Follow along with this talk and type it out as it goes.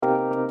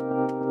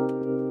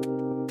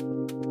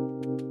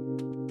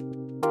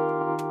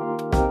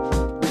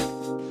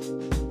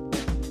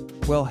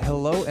Well,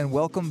 hello and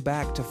welcome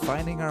back to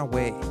Finding Our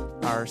Way,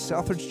 our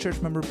Southridge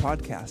Church member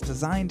podcast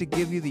designed to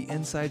give you the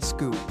inside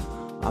scoop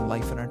on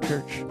life in our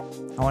church.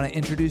 I want to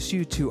introduce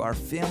you to our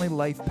family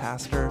life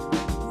pastor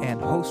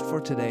and host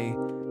for today,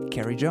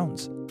 Carrie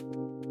Jones.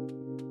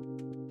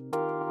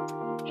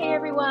 Hey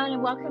everyone,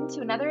 and welcome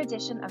to another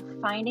edition of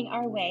Finding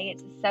Our Way.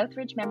 It's a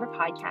Southridge member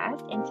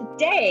podcast, and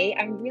today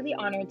I'm really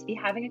honored to be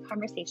having a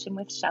conversation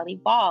with Shelley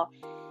Wall.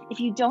 If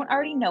you don't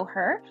already know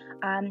her,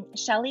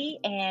 Shelley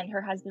and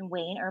her husband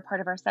Wayne are a part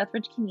of our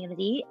Southridge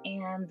community,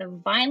 and the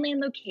Vineland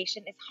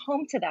location is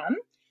home to them.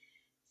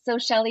 So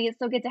Shelley, it's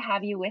so good to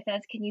have you with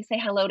us. Can you say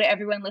hello to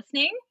everyone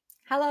listening?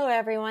 Hello,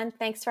 everyone.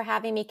 Thanks for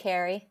having me,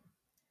 Carrie.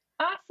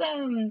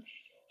 Awesome.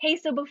 Hey,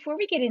 so before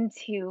we get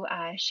into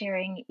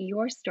sharing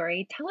your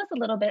story, tell us a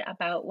little bit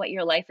about what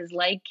your life is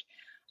like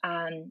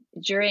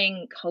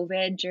during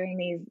COVID,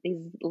 during these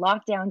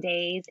lockdown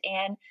days,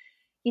 and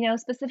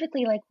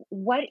specifically, like,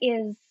 what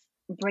is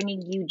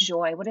bringing you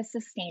joy? What is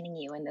sustaining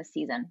you in this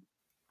season?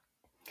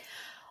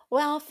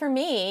 Well, for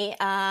me,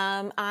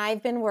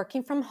 I've been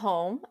working from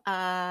home.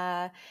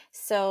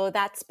 So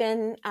that's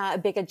been a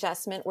big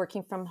adjustment,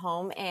 working from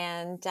home.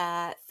 And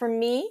for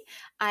me,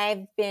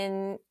 I've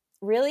been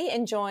really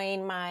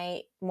enjoying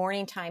my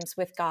morning times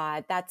with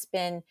God. That's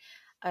been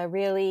a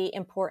really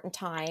important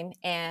time.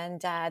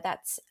 And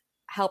that's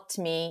helped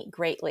me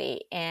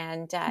greatly.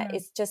 And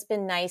it's just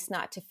been nice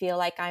not to feel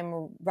like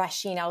I'm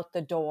rushing out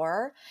the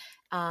door.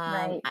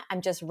 Right. I'm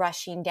just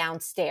rushing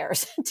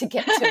downstairs to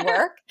get to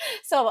work.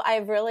 So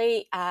I've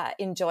really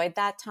enjoyed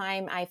that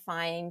time. I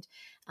find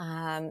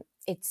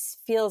it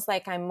feels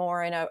like I'm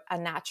more in a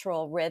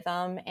natural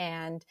rhythm,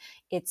 and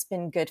it's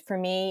been good for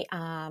me.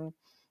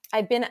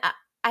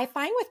 I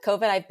find with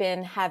COVID, I've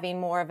been having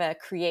more of a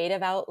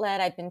creative outlet.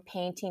 I've been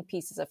painting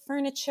pieces of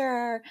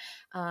furniture,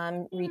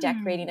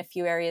 redecorating a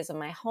few areas of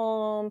my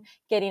home,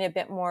 getting a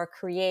bit more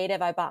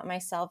creative. I bought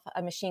myself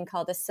a machine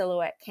called a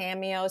Silhouette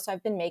Cameo. So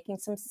I've been making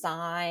some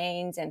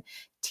signs and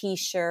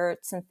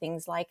t-shirts and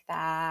things like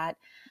that.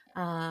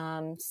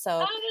 Oh, that's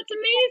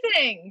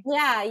amazing.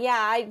 Yeah.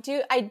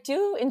 I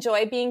do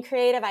enjoy being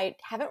creative. I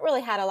haven't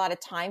really had a lot of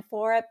time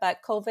for it,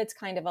 but COVID's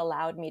kind of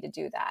allowed me to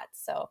do that.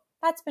 So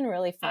that's been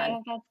really fun.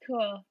 Oh, that's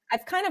cool.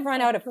 I've kind of run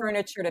out of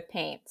furniture to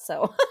paint,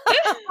 so.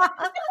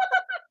 I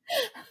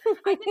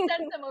can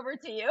send some over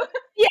to you.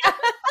 Yeah.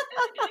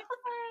 Oh,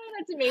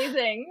 that's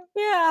amazing.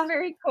 Yeah.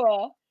 Very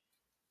cool.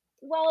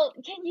 Well,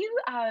 can you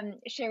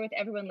share with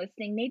everyone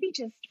listening, maybe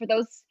just for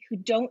those who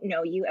don't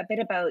know you, a bit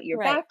about your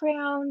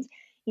background,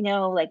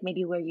 like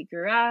maybe where you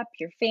grew up,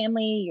 your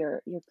family,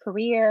 your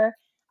career,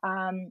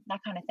 that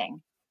kind of thing.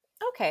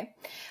 Okay.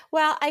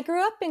 Well, I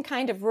grew up in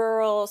kind of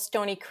rural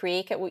Stony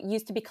Creek. It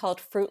used to be called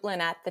Fruitland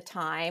at the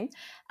time.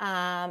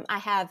 I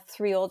have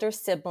 3 older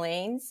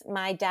siblings.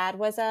 My dad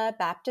was a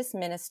Baptist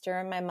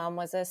minister. My mom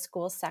was a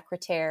school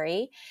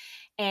secretary.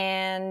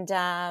 And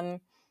right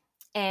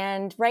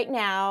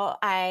now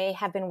I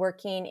have been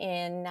working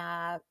in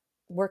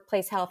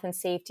workplace health and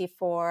safety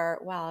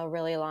for, a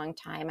really long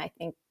time. I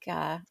think,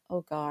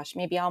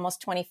 maybe almost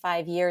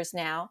 25 years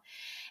now.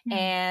 Mm-hmm.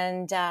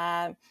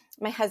 And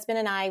my husband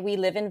and I, we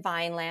live in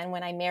Vineland.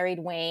 When I married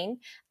Wayne,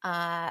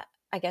 I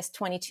guess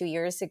 22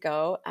 years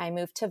ago, I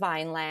moved to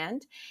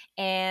Vineland,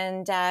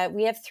 and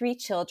we have 3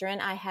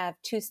 children. I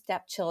have 2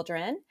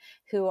 stepchildren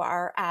who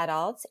are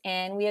adults,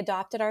 and we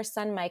adopted our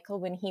son Michael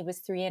when he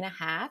was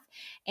 3.5,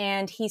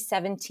 and he's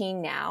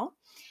 17 now.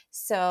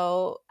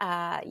 So,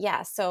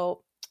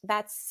 so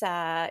that's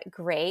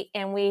great.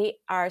 And we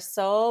are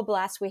so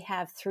blessed. We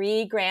have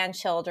 3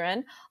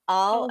 grandchildren,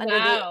 all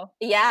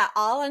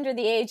under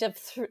the age of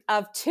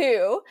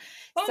 2.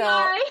 Oh so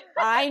my.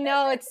 I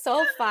know, it's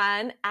so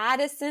fun.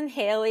 Addison,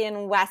 Haley,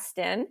 and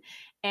Weston.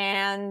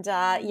 And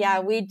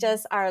we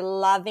just are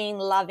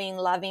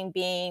loving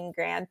being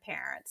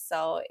grandparents.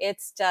 So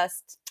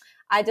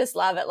I just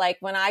love it. Like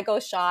when I go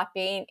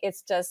shopping,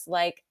 it's just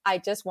like, I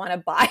just want to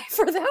buy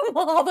for them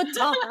all the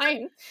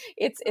time.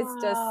 It's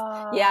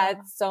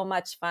it's so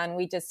much fun.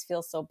 We just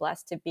feel so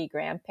blessed to be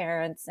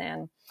grandparents.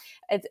 And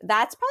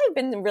that's probably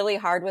been really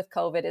hard with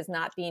COVID, is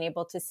not being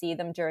able to see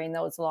them during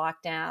those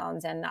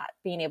lockdowns and not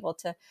being able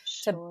to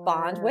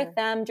bond with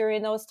them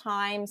during those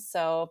times.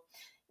 So,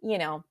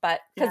 but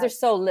because they're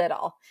so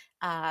little,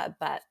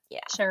 but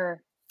yeah,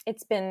 sure.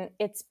 It's been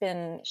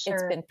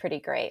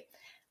pretty great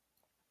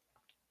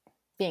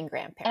being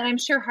grandparents. And I'm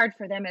sure hard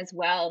for them as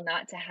well,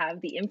 not to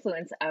have the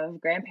influence of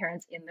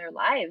grandparents in their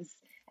lives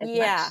as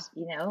much,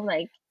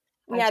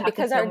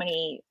 because so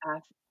many.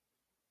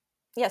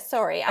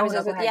 I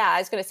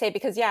was going to say,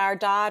 because our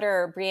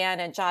daughter Brianna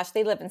and Josh,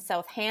 they live in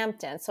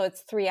Southampton, so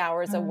it's 3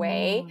 hours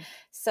away.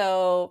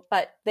 So,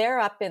 but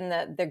they're up in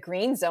the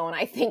green zone,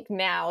 I think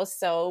now.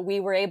 So we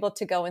were able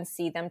to go and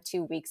see them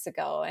 2 weeks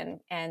ago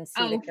and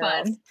see the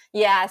girls. Fun.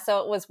 Yeah,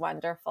 so it was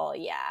wonderful.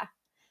 Yeah.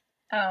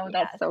 Oh,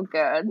 that's so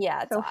good.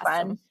 Yeah, it's so awesome.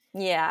 Fun.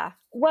 Yeah.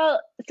 Well,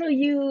 so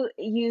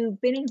you've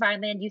been in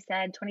Vineland, you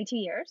said 22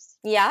 years?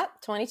 Yeah,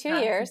 22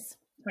 years.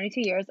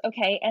 22 years.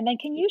 Okay. And then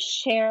can you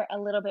share a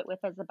little bit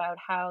with us about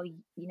how,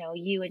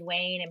 you and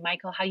Wayne and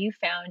Michael, how you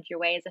found your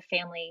way as a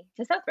family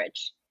to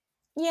Southridge?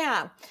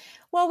 Yeah.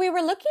 Well, we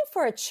were looking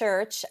for a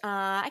church.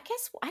 I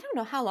guess I don't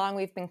know how long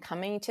we've been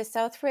coming to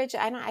Southridge.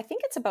 I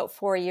think it's about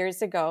 4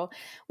 years ago.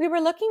 We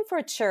were looking for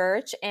a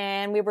church,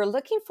 and we were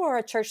looking for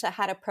a church that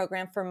had a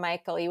program for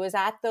Michael. He was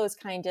at those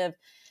kind of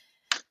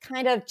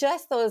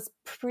just those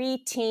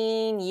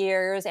preteen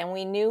years, and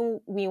we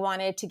knew we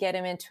wanted to get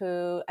him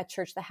into a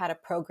church that had a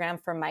program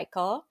for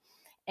Michael.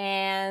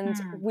 And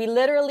Hmm. we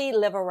literally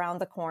live around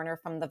the corner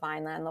from the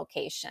Vineland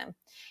location.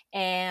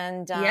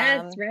 And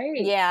Yes, right.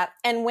 yeah,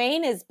 and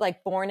Wayne is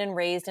like born and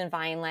raised in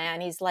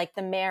Vineland. He's like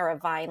the mayor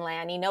of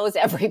Vineland. He knows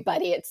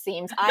everybody, it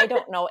seems. I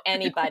don't know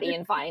anybody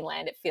in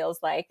Vineland, it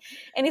feels like.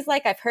 And he's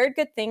like, I've heard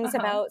good things Uh-huh.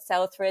 about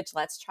Southridge.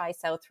 Let's try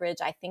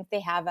Southridge. I think they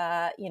have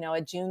a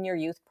junior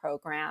youth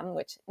program,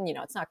 which,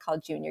 it's not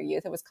called junior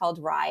youth. It was called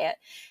Riot.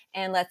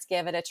 And let's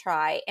give it a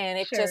try. And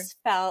it Sure. just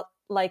felt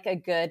like a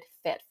good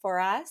fit for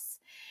us.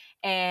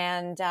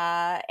 And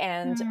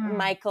Hmm.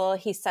 Michael,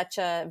 he's such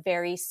a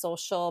very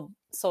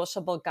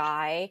sociable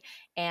guy,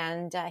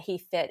 and he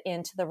fit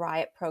into the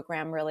Riot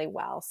program really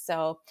well.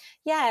 So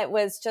yeah, it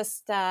was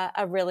just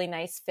a really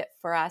nice fit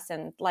for us.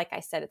 And like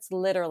I said, it's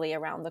literally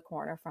around the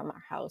corner from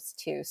our house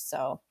too.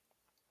 So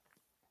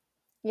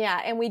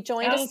yeah, and we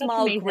joined a Oh, that's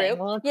small amazing. group.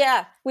 Well,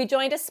 Yeah, we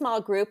joined a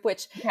small group,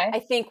 which okay. I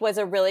think was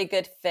a really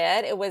good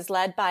fit. It was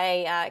led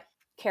by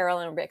Carol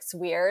and Rick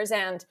Swears,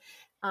 and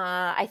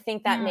I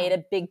think that made Hmm.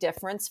 a big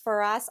difference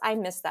for us. I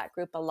miss that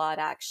group a lot,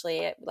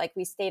 actually.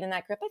 We stayed in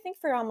that group, I think,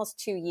 for almost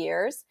 2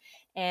 years,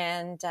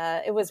 and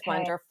it was Okay.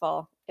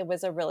 wonderful. It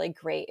was a really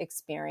great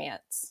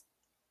experience.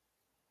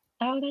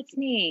 Oh, that's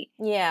neat.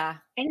 Yeah.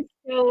 And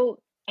so,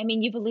 I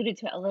mean, you've alluded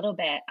to it a little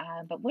bit,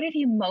 but what have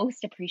you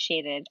most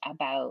appreciated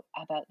about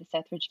the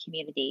Southridge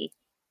community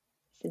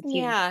since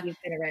you've Yeah.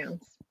 you've been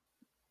around?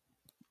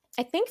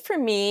 I think for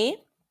me,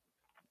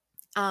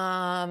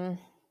 um,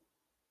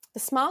 the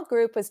small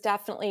group was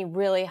definitely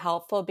really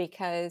helpful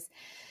because,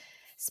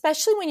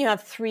 especially when you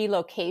have 3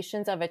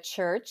 locations of a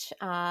church,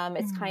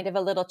 it's Mm. kind of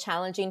a little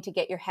challenging to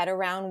get your head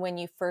around when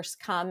you first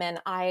come. And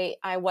I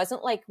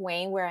wasn't like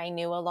Wayne, where I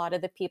knew a lot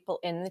of the people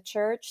in the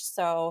church.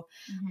 So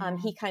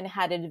he Mhm. kind of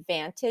had an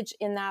advantage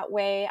in that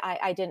way.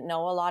 I didn't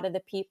know a lot of the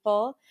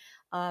people.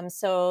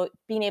 So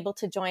being able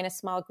to join a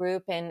small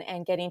group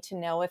and getting to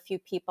know a few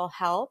people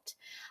helped.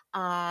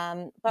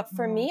 But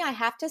for Mhm. me, I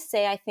have to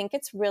say, I think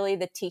it's really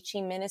the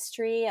teaching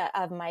ministry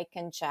of Mike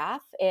and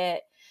Jeff.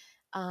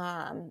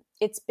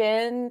 It's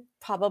been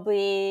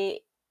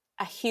probably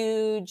a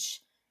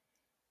huge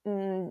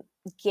mm,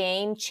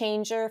 game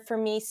changer for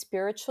me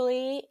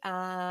spiritually.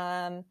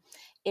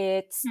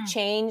 It's Hmm.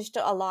 changed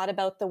a lot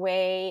about the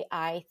way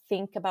I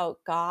think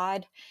about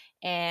God,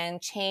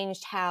 and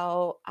changed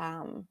how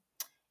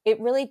it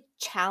really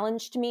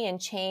challenged me and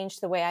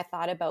changed the way I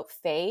thought about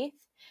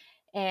faith.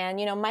 And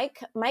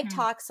Mike Hmm.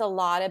 talks a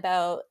lot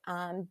about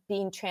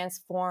being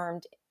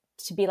transformed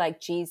to be like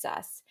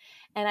Jesus.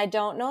 And I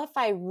don't know if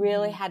I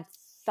really Mhm. had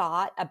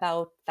thought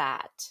about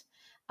that,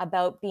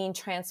 about being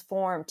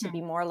transformed to Hmm.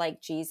 be more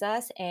like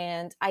Jesus.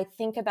 And I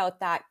think about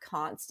that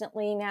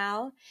constantly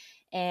now,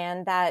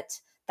 and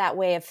that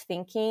way of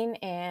thinking.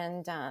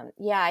 And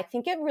yeah, I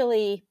think it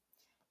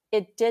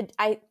did.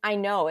 I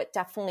know it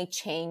definitely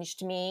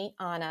changed me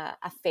on a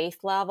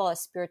faith level, a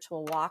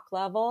spiritual walk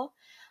level.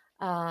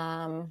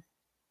 Um,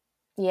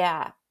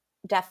 yeah,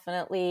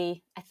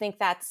 definitely. I think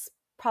that's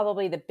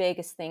probably the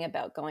biggest thing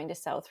about going to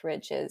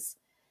Southridge is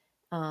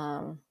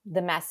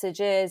the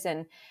messages,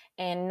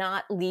 and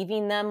not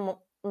leaving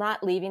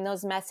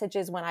those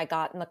messages when I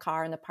got in the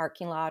car in the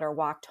parking lot or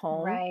walked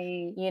home.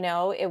 Right.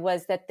 It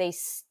was that they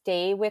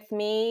stay with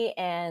me,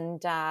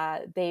 and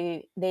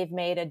they've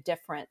made a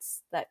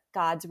difference. That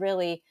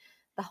the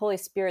Holy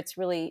Spirit's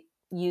really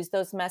used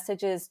those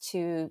messages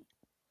to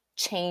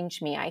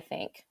change me, I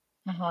think.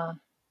 Uh-huh.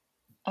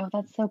 Oh,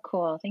 that's so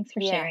cool. Thanks for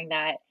Yeah. sharing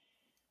that.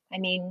 I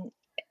mean,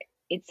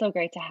 it's so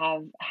great to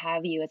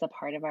have you as a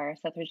part of our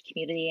Southridge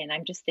community. And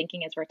I'm just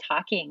thinking as we're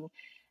talking,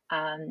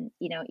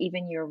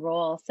 even your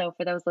role. So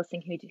for those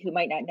listening who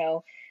might not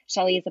know,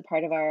 Shelley is a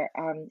part of our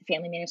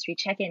family ministry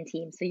check-in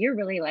team. So you're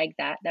really like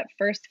that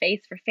first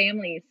face for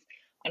families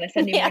on a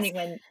Sunday Yes.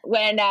 morning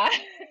when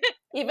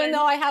Even when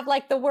though I have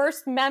like the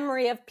worst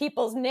memory of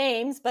people's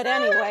names, but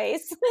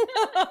anyways.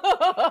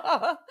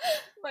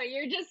 but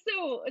you're just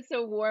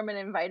so warm and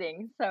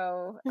inviting.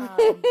 So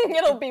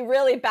It'll be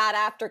really bad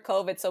after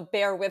COVID, so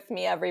bear with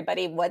me,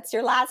 everybody. What's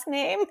your last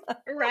name?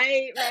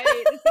 right,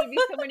 right. There's gonna be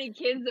so many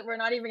kids that we're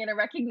not even gonna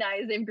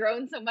recognize. They've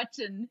grown so much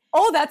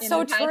Oh, that's in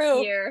so the past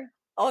true. year.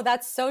 Oh,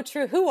 that's so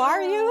true. Who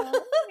are you?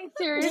 Oh,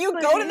 Do you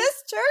go to seriously.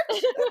 this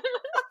church?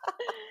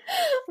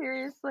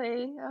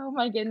 Seriously. Oh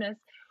my goodness.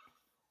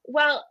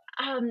 Well,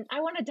 I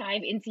want to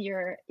dive into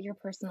your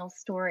personal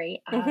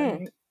story,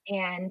 Hmm.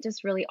 and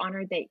just really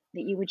honored that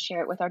you would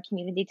share it with our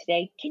community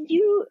today. Can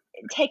you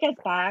take us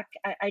back?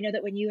 I know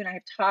that when you and I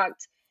have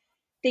talked,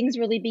 things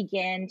really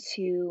began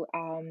to,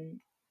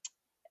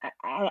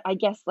 I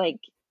guess, like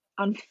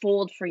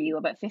unfold for you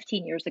about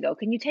 15 years ago?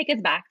 Can you take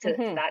us back to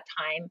Hmm. that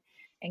time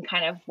and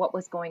kind of what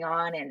was going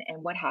on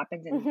and what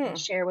happened and Hmm.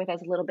 share with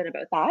us a little bit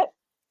about that?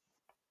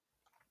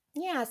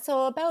 Yeah.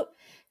 So about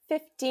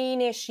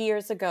 15-ish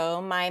years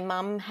ago, my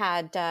mom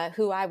had,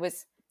 who I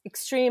was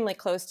extremely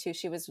close to,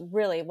 she was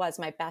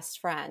my best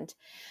friend.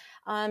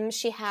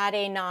 She had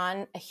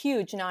a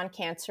huge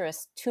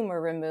non-cancerous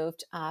tumor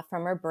removed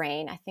from her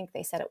brain. I think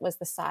they said it was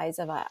the size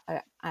of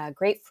a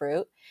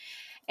grapefruit.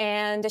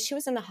 And she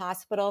was in the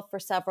hospital for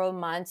several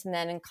months and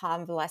then in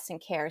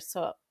convalescent care.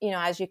 So,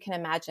 as you can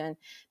imagine,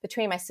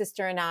 between my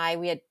sister and I,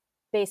 we had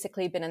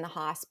basically been in the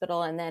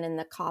hospital and then in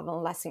the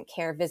convalescent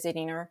care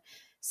visiting her.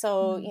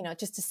 So, Mm,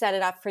 just to set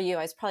it up for you,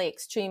 I was probably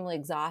extremely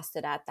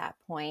exhausted at that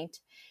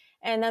point.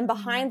 And then mhm,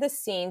 behind the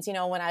scenes,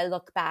 when I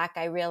look back,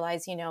 I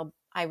realize,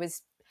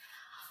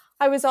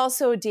 I was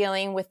also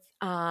dealing with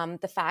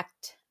the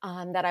fact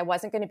that I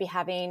wasn't going to be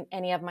having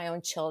any of my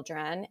own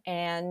children.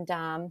 And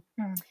mm.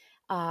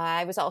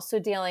 I was also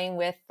dealing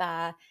with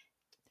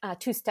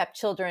two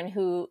stepchildren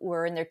who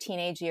were in their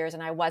teenage years,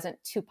 and I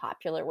wasn't too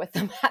popular with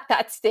them at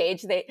that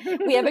stage.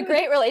 We have a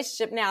great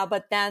relationship now,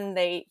 but then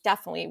they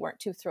definitely weren't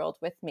too thrilled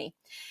with me.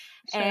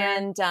 Sure.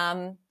 And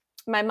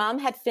my mom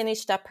had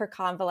finished up her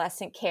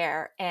convalescent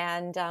care,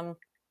 and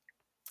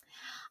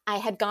I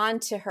had gone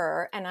to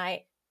her, and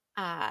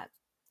uh,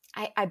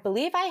 I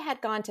believe I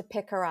had gone to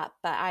pick her up,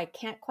 but I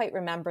can't quite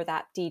remember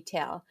that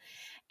detail.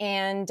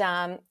 And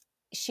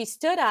she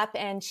stood up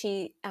and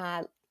she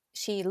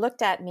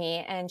looked at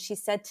me and she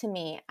said to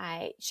me,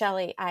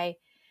 Shelley, I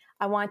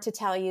want to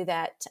tell you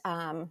that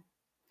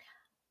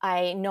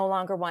I no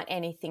longer want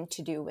anything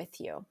to do with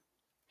you.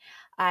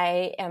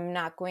 I am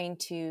not going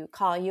to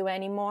call you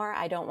anymore.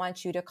 I don't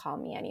want you to call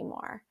me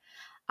anymore.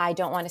 I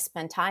don't want to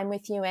spend time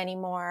with you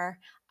anymore.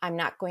 I'm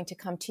not going to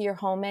come to your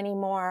home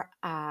anymore.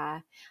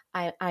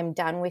 I'm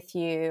done with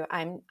you.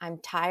 I'm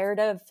tired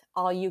of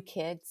all you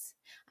kids.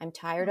 I'm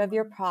tired of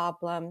your Oh,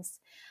 problems.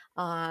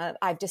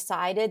 I've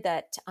decided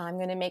that I'm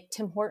going to make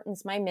Tim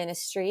Hortons my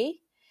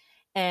ministry,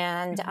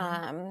 and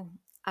mhm,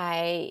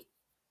 I,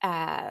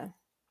 uh,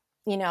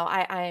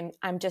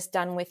 I'm just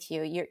done with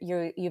you.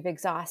 You've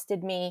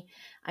exhausted me.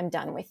 I'm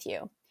done with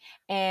you.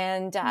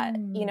 And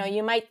mm.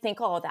 you might think,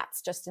 oh,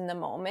 that's just in the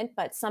moment,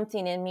 but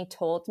something in me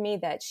told me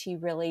that she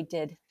really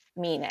did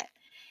mean it,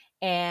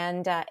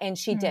 and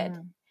she did.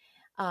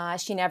 Mm.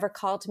 She never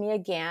called me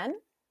again.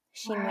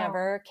 She Wow.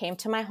 never came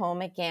to my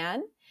home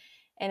again.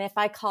 And if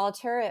I called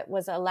her, it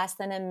was a less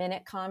than a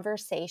minute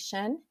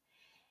conversation.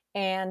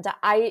 And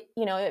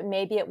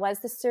maybe it was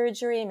the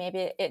surgery,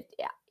 maybe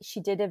she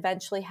did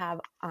eventually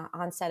have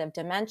onset of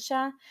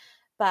dementia,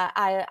 but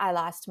I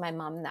lost my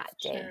mom that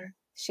day. Sure.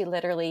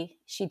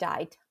 She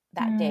died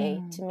that day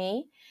Mm. to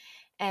me.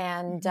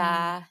 And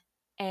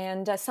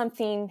Mhm.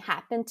 something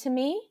happened to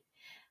me,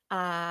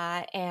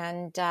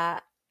 and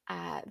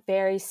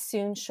very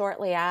soon,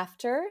 shortly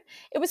after,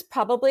 it was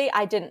probably,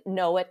 I didn't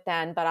know it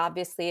then, but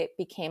obviously it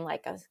became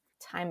like a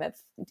time of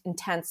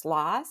intense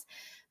loss.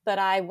 But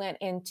I went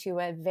into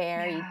a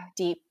very Yeah.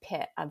 deep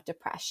pit of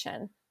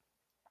depression.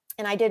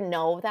 And I didn't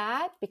know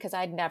that because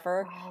I'd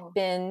never Wow.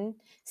 been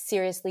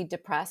seriously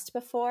depressed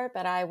before.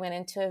 But I went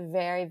into a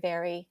very,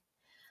 very,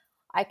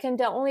 I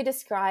can only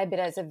describe it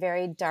as a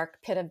very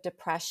dark pit of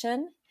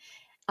depression.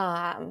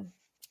 Um,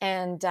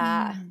 and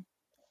Mm.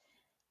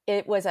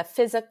 It was a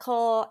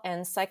physical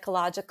and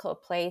psychological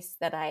place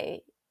that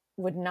I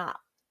would not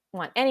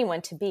want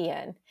anyone to be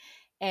in.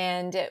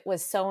 And it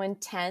was so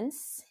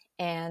intense,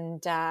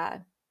 and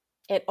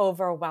it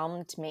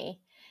overwhelmed me.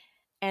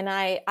 And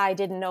I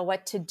didn't know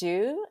what to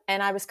do.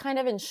 And I was kind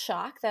of in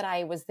shock that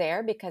I was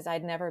there because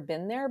I'd never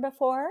been there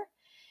before.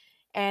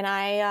 And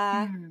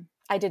Mm.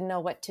 I didn't know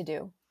what to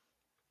do.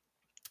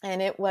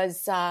 And it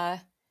was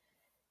a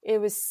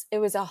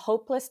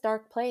hopeless,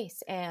 dark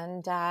place.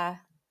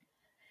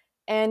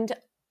 And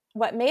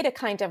what made it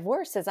kind of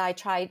worse is I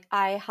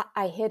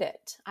hid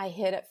it. I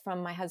hid it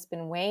from my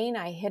husband, Wayne.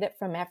 I hid it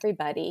from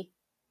everybody.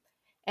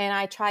 And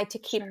I tried to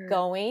keep Sure.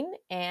 going.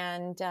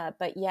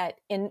 But yet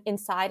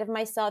inside of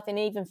myself and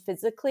even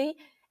physically,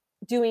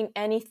 doing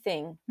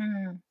anything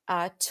Mm.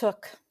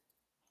 took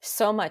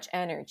so much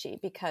energy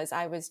because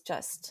I was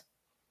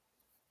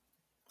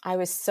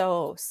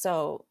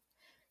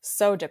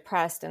so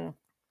depressed and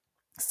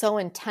so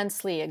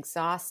intensely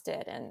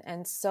exhausted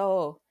and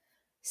so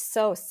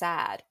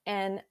sad.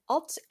 And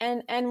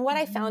what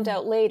I found Mhm.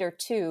 out later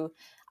too,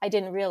 I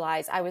didn't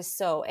realize I was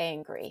so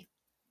angry.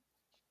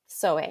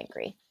 So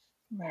angry.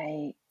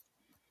 Right.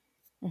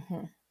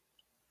 Hmm.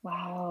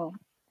 Wow.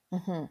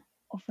 Hmm.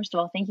 Well, first of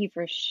all, thank you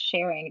for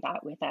sharing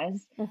that with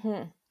us,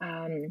 Hmm.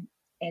 um,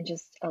 and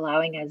just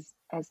allowing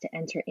us to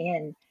enter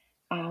in.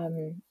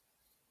 Um,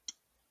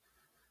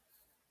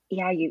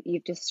 yeah,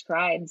 you've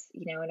described,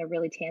 in a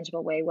really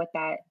tangible way what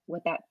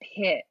that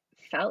pit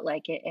felt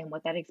like it and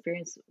what that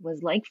experience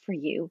was like for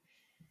you.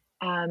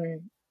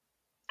 Um,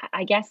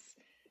 I guess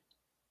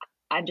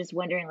I'm just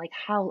wondering, like,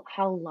 how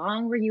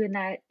long were you in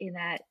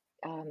that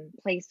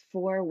place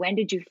for? When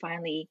did you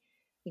finally,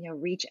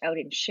 reach out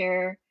and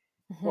share?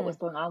 what was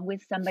going on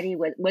with somebody?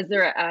 Was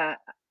there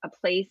a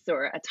place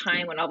or a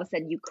time when all of a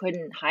sudden you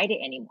couldn't hide it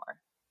anymore?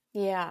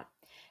 Yeah.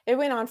 It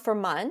went on for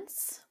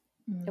months.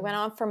 It went Mm.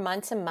 on for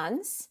months and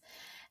months.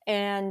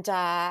 And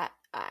I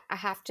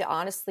have to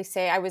honestly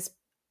say, I was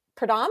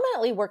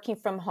predominantly working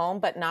from home,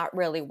 but not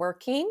really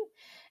working.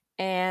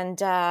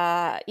 And,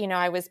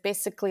 I was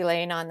basically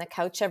laying on the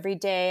couch every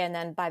day. And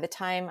then by the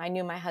time I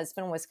knew my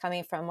husband was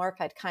coming from work,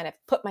 I'd kind of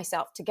put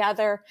myself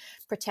together,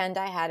 pretend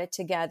I had it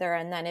together.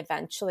 And then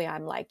eventually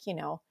I'm like,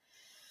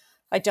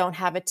 I don't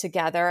have it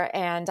together.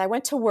 And I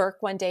went to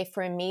work one day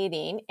for a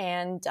meeting,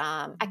 and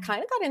I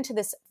kind of got into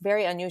this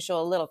very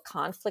unusual little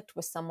conflict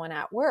with someone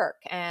at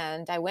work.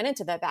 And I went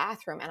into the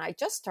bathroom and I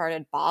just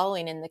started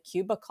bawling in the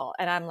cubicle.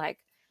 And I'm like,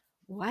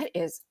 what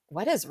is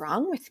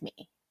wrong with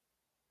me?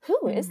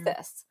 Who is Mm.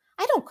 this?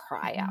 I don't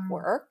cry at Mm.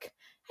 work.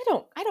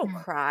 I don't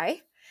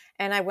cry.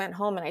 And I went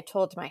home and I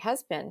told my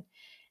husband,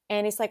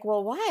 and he's like,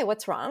 well, why?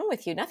 What's wrong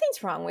with you?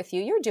 Nothing's wrong with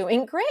you. You're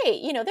doing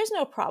great. There's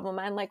no problem.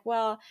 I'm like,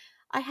 well,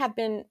 I have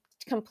been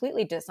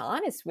completely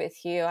dishonest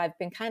with you. I've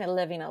been kind of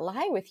living a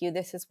lie with you.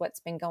 This is what's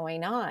been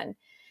going on.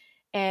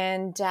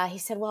 And he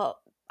said,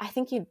 well, I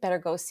think you'd better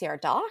go see our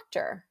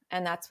doctor.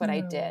 And that's what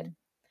I did.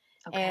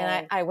 Okay.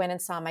 And I went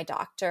and saw my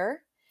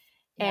doctor.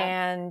 Yep.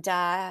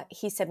 And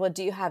he said, well,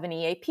 do you have an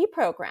EAP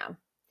program?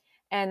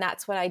 And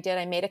that's what I did.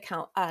 I made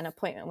an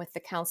appointment with the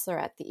counselor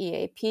at the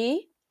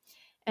EAP.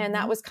 And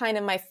that was kind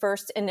of my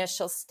first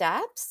initial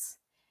steps.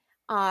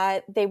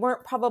 They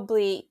weren't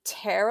probably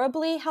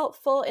terribly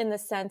helpful in the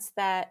sense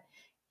that,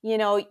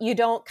 you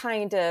don't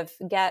kind of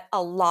get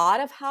a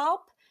lot of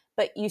help,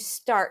 but you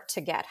start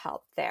to get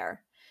help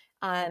there.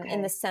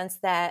 In the sense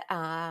that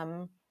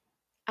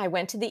I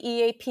went to the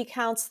EAP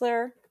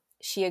counselor.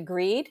 She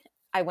agreed.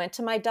 I went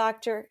to my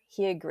doctor.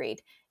 He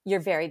agreed.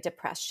 You're very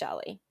depressed,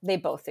 Shelley. They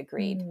both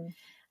agreed.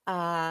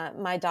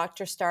 My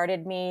doctor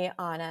started me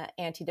on an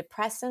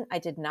antidepressant. I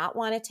did not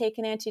want to take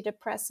an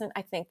antidepressant.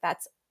 I think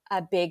that's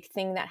a big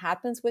thing that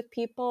happens with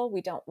people.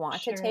 We don't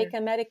want to take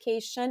a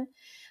medication.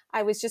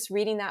 I was just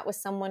reading that with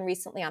someone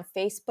recently on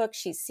Facebook.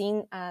 She's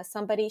seen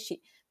somebody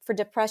for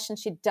depression.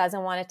 She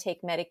doesn't want to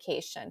take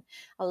medication.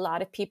 A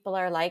lot of people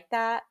are like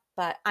that,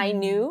 but I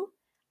knew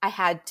I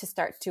had to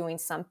start doing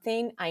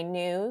something. I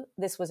knew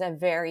this was a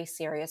very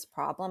serious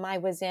problem I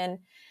was in.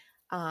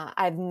 I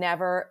had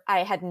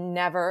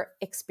never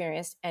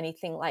experienced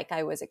anything like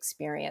I was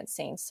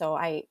experiencing. So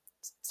I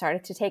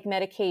started to take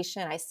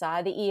medication. I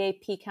saw the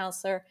EAP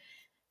counselor.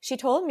 She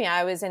told me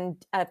I was in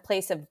a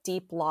place of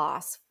deep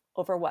loss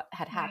over what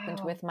had happened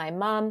with my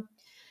mom.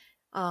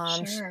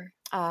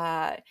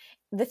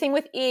 The thing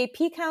with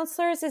EAP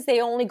counselors is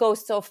they only go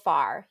so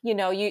far.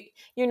 You're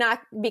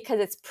not,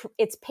 because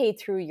it's paid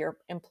through your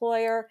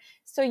employer,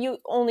 so you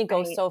only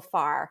go so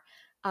far.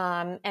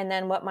 And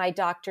then what my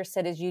doctor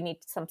said is you need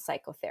some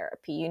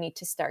psychotherapy. You need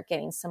to start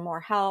getting some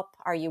more help.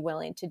 Are you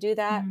willing to do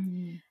that?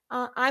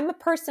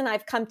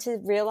 I've come to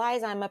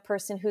realize I'm a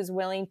person who's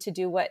willing to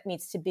do what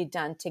needs to be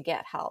done to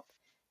get help.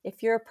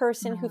 If you're a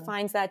person who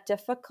finds that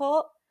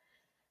difficult,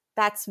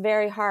 that's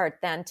very hard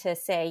then to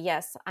say,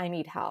 yes, I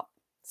need help.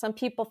 Some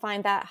people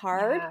find that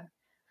hard,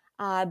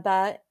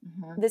 but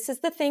this is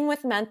the thing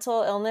with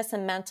mental illness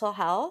and mental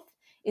health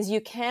is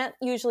you can't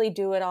usually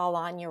do it all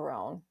on your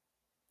own.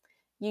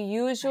 You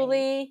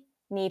usually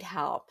need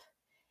help,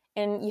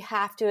 and you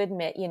have to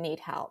admit you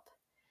need help.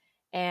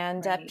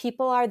 And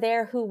people are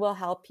there who will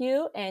help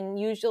you, and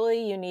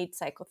usually you need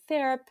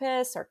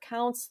psychotherapists or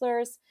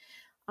counselors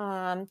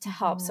to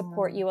help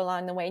support you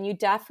along the way. And you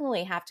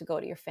definitely have to go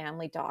to your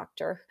family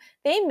doctor.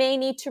 They may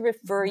need to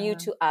refer you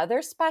to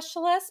other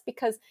specialists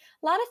because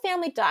a lot of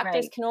family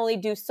doctors can only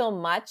do so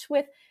much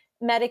with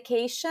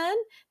medication.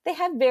 They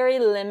have very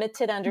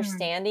limited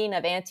understanding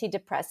of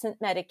antidepressant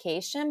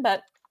medication,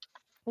 but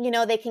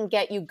they can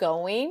get you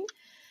going.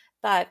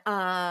 But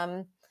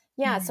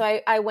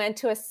so I went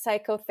to a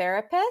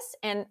psychotherapist,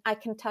 and I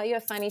can tell you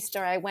a funny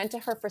story. I went to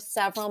her for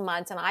several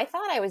months, and I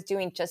thought I was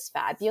doing just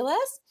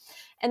fabulous.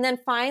 And then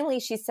finally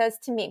she says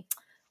to me,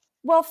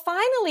 well,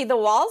 finally the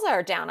walls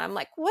are down. I'm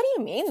like, what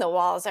do you mean the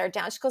walls are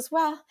down? She goes,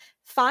 well,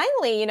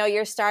 finally,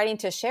 you're starting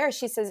to share.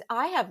 She says,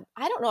 I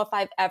don't know if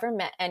I've ever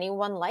met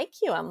anyone like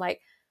you. I'm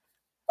like,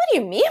 what do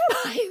you mean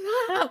by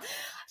that? I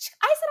said,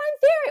 I'm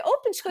very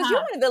open. She goes,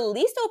 you're one of the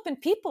least open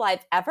people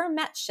I've ever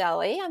met,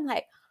 Shelley. I'm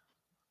like,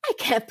 I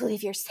can't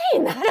believe you're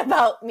saying that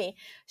about me.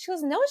 She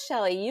goes, no,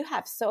 Shelley, you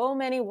have so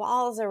many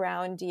walls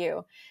around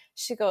you.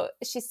 She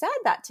said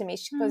that to me.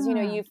 She goes,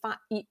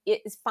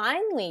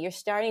 finally, you're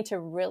starting to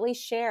really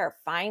share,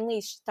 finally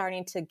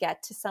starting to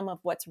get to some of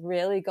what's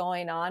really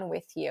going on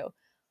with you.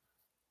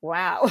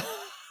 Wow.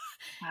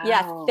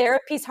 Yeah,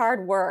 therapy's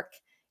hard work.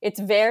 It's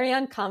very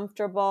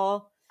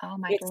uncomfortable. Oh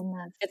my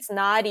goodness. It's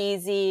not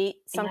easy.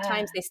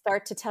 Sometimes they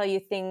start to tell you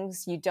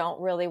things you don't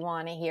really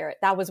want to hear.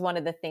 That was one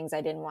of the things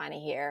I didn't want to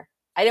hear.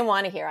 I didn't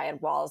want to hear I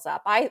had walls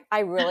up. I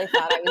really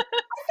thought I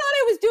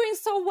was doing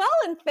so well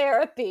in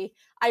therapy.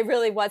 I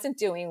really wasn't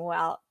doing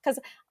well because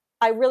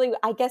I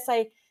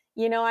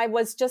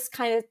was just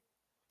kind of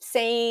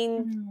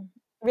saying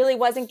really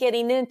wasn't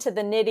getting into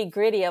the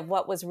nitty-gritty of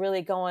what was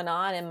really going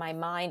on in my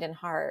mind and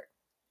heart.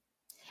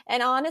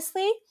 And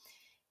honestly,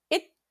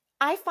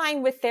 I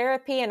find with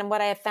therapy, and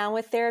what I have found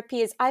with therapy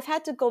is I've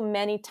had to go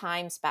many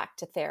times back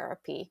to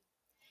therapy.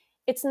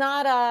 It's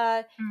not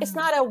a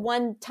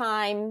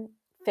one-time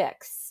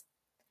fix.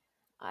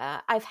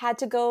 I've had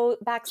to go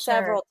back Sure.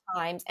 several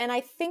times, and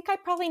I think I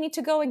probably need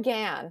to go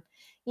again.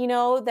 You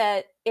know,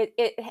 that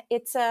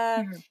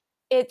Mhm.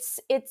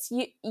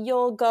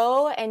 you'll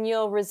go and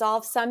you'll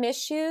resolve some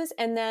issues,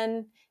 and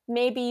then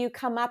maybe you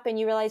come up and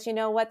you realize, you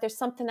know what, there's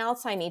something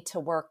else I need to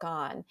work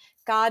on.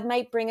 God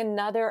might bring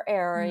another Mm.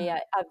 area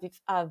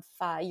of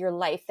your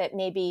life that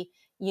maybe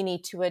you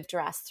need to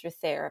address through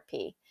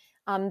therapy.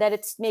 That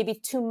it's maybe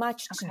too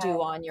much to do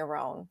Okay. on your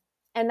own,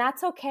 and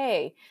that's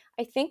okay.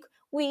 I think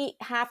we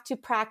have to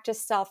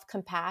practice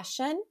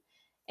self-compassion,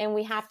 and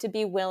we have to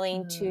be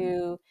willing Mm.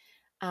 to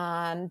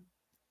um,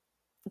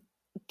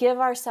 give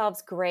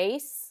ourselves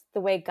grace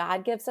the way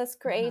God gives us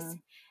grace,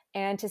 Mhm.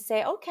 and to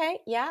say, okay,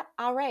 yeah,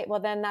 all right, well,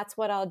 then that's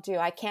what I'll do.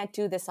 I can't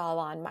do this all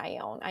on my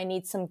own. I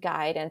need some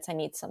guidance. I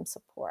need some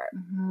support.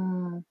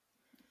 Mhm.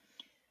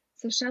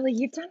 So, Shelley,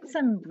 you've done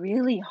some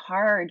really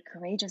hard,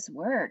 courageous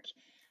work.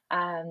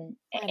 I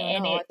don't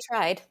And know. I it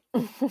tried.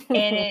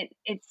 and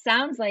it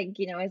sounds like,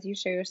 as you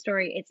share your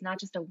story, it's not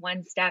just a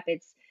one step,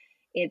 it's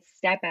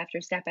step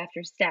after step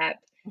after step.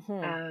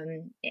 Mhm.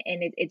 And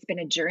it's been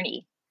a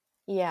journey.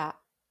 Yeah.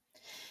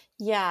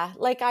 Yeah.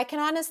 Like I can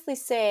honestly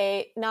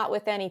say, not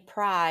with any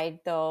pride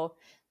though,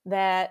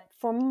 that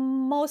for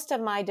most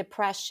of my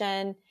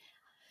depression,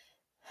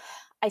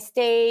 I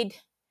stayed,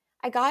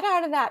 I got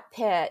out of that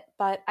pit,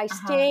 but I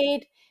Uh-huh.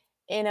 stayed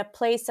in a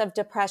place of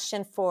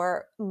depression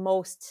for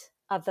most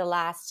of the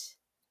last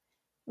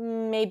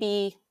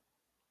maybe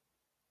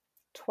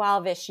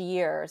 12-ish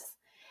years.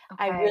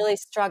 I Okay. really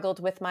struggled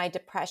with my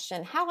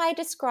depression. How I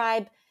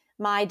describe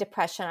my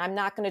depression, I'm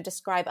not going to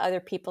describe other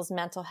people's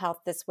mental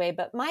health this way,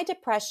 but my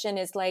depression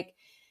is like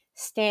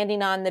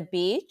standing on the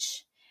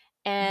beach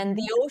and Hmm.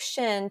 the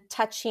ocean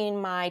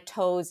touching my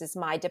toes is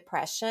my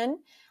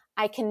depression.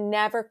 I can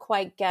never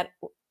quite get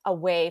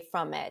away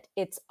from it.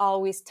 It's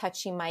always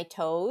touching my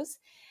toes.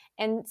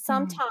 And Mm.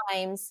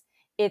 sometimes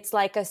it's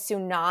like a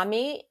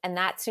tsunami, and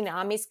that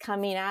tsunami's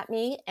coming at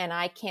me and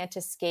I can't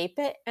escape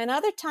it. And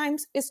other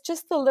times it's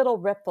just the little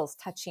ripples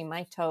touching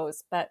my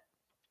toes, but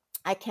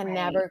I can Right.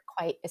 never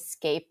quite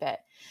escape it.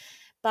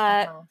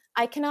 But Uh-huh.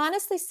 I can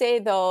honestly say,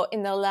 though,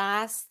 in the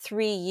last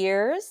 3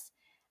 years,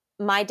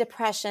 my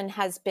depression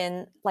has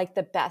been like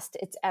the best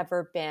it's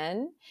ever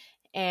been.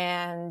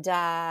 And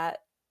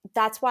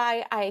that's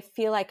why I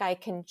feel like I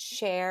can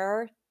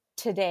share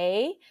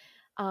today,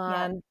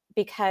 Yeah.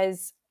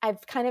 because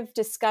I've kind of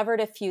discovered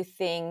a few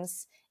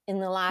things in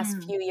the last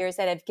Mm. few years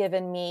that have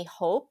given me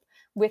hope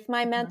with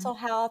my Hmm. mental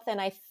health.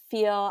 And I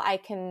feel I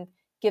can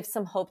give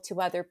some hope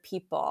to other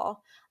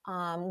people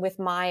with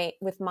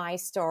my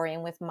story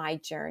and with my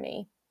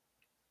journey.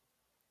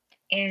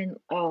 And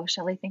oh,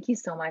 Shelley, thank you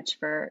so much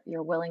for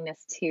your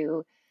willingness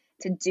to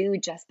do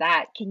just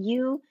that. Can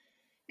you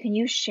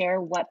share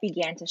what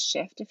began to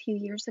shift a few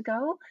years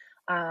ago?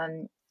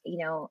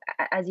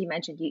 As you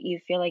mentioned, you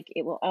feel like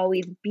it will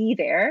always be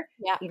there,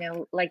 Yeah.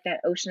 like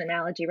that ocean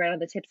analogy right on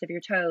the tips of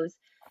your toes.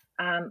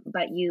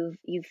 But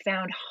you've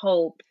found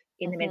hope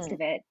in the midst Hmm.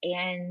 of it.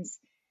 And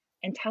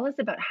tell us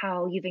about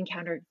how you've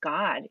encountered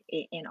God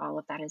in all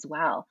of that as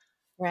well.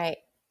 Right.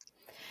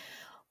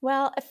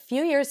 Well, a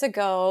few years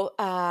ago,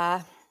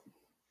 our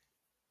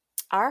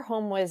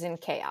home was in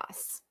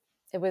chaos.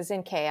 It was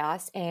in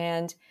chaos,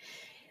 and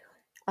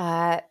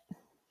uh,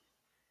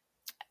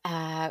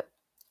 uh,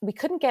 we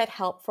couldn't get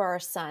help for our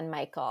son,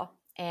 Michael.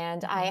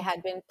 And I Hmm.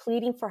 had been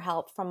pleading for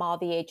help from all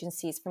the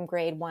agencies from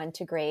grade 1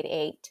 to grade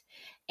 8,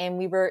 and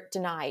we were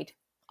denied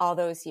all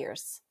those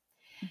years.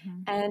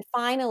 Hmm. And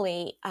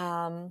finally,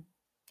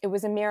 it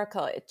was a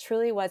miracle. It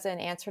truly was an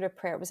answer to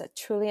prayer. It was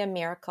truly a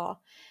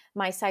miracle.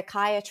 My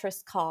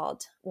psychiatrist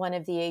called one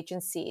of the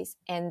agencies,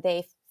 and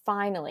they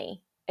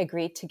finally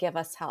agreed to give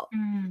us help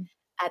Mm.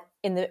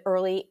 in the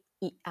early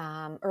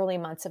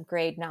months of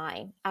grade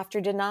 9 after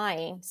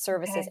denying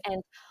services. Okay.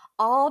 And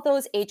all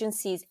those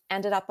agencies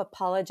ended up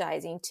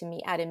apologizing to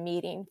me at a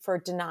meeting for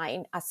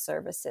denying us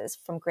services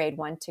from grade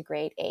 1 to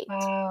grade 8.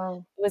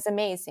 Wow. It was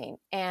amazing.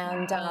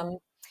 Wow.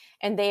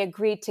 And they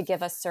agreed to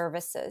give us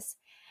services.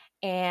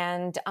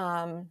 And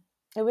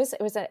it was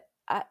a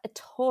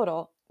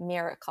total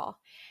miracle.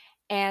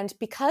 And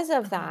because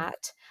of Uh-huh.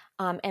 that,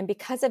 and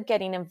because of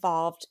getting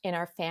involved in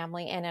our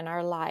family and in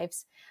our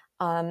lives,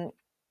 um,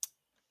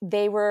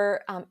 they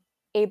were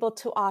able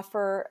to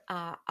offer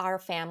our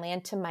family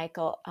and to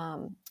Michael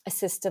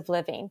assistive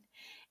living.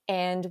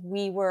 And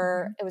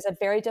Hmm. it was a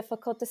very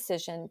difficult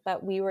decision,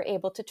 but we were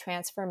able to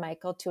transfer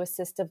Michael to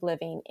assistive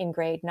living in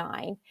grade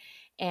 9.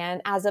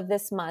 And as of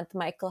this month,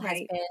 Michael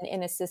has Right. been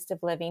in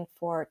assistive living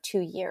for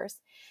 2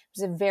 years. It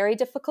was a very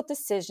difficult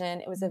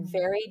decision. It was a Mm.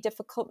 very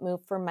difficult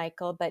move for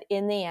Michael, but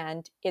in the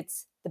end,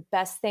 it's the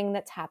best thing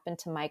that's happened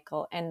to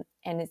Michael, and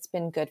it's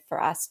been good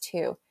for us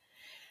too.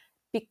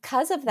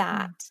 Because of Mhm.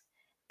 that,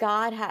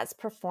 God has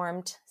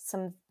performed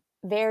some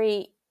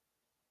very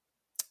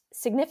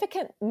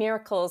significant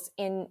miracles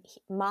in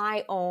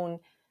my own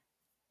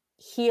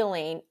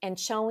healing and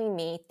showing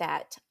me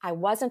that I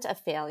wasn't a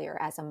failure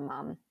as a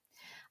mom,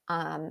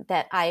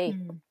 that I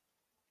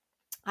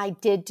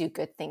did do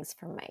good things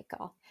for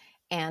Michael,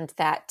 and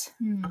that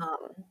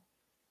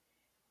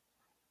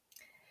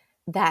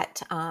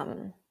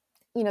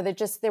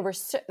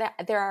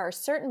there are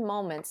certain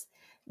moments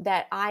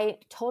that I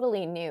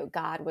totally knew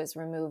God was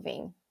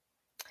removing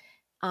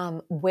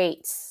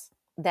weights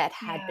that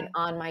had been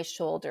on my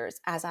shoulders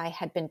as I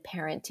had been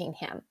parenting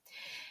him.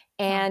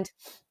 And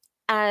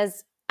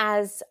as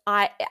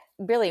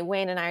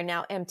Wayne and I are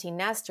now empty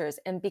nesters.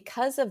 And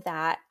because of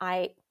that,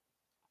 I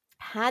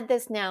had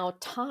this now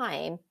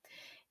time.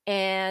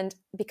 And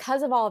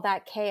because of all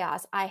that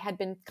chaos, I had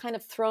been kind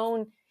of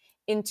thrown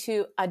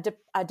into a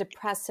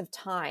depressive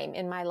time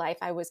in my life.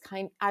 I was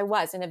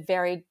in a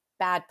very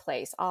bad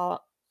place.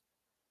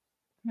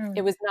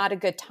 It was not a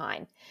good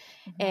time.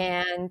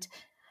 And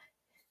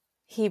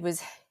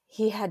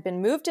he had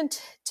been moved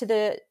into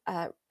the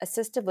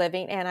assisted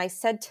living, and I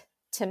said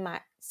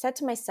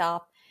to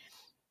myself,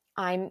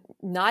 I'm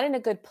not in a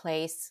good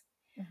place.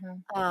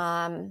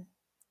 I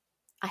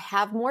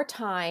have more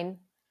time.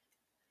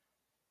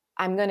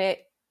 I'm gonna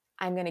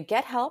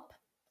get help.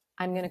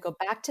 I'm gonna go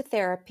back to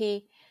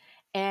therapy,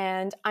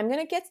 and I'm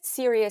gonna get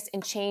serious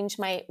and change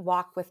my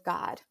walk with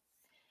God.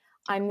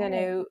 I'm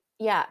gonna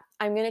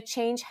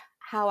change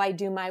how I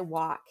do my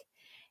walk.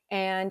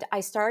 And I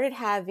started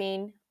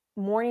having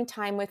morning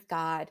time with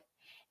God,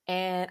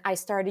 and I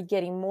started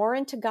getting more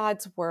into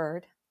God's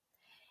word,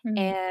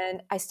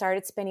 and I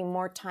started spending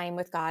more time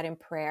with God in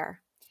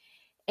prayer.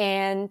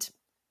 And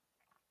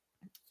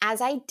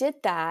as I did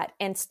that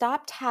and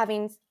stopped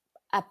having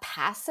a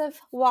passive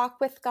walk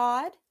with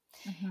God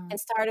and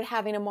started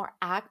having a more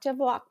active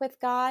walk with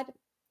God,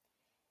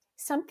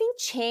 something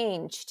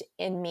changed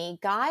in me.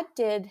 God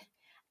did.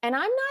 And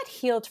I'm not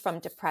healed from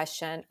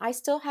depression. I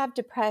still have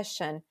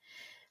depression,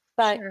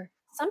 but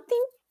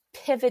something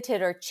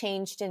pivoted or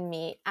changed in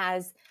me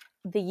as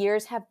the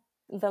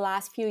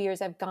last few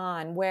years have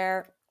gone,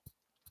 where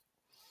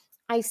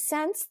I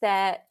sense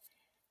that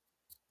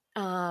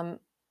the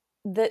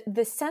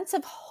sense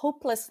of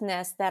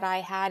hopelessness that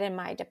I had in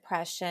my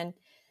depression,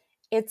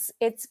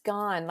 it's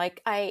gone.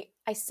 Like I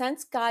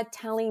sense God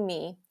telling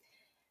me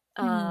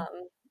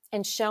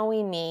and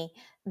showing me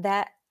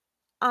that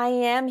I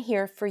am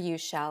here for you,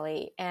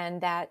 Shelley,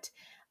 and that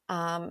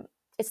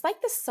it's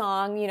like the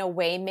song,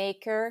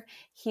 Waymaker.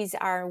 He's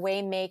our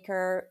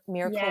waymaker,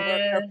 miracle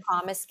worker,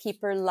 promise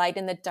keeper, light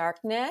in the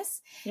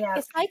darkness.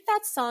 It's like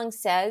that song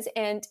says,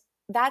 and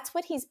that's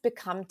what he's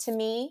become to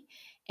me.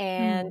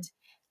 And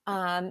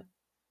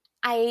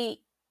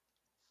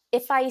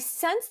if I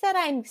sense that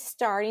I'm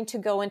starting to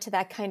go into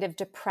that kind of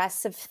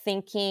depressive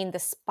thinking, the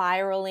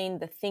spiraling,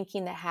 the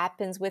thinking that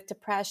happens with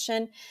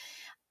depression,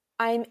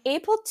 I'm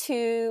able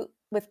to,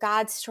 with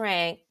God's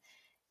strength,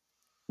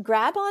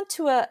 grab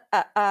onto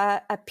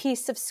a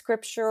piece of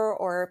scripture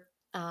or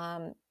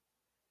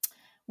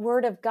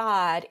word of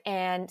God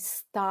and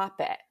stop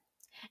it.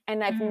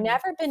 And I've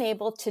never been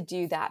able to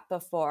do that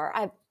before.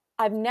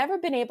 I've never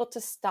been able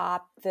to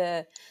stop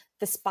the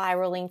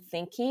spiraling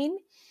thinking.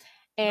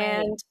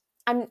 And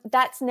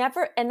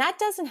that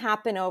doesn't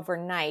happen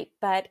overnight,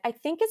 but I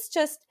think it's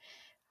just,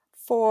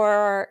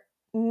 for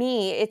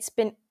me, it's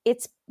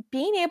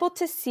being able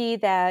to see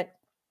that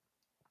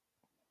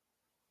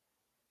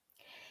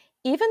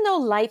even though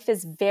life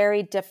is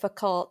very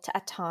difficult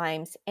at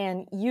times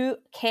and you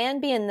can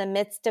be in the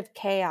midst of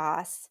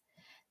chaos,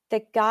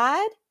 that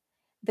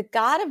the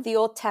God of the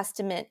Old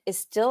Testament is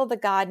still the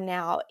God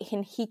now,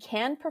 and he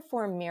can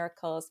perform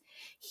miracles.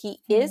 He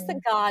is the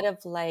God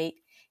of light.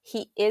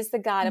 He is the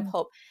God of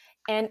hope.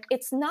 And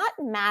it's not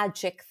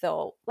magic,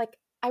 though. Like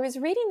I was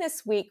reading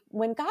this week,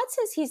 when God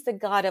says he's the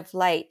God of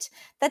light,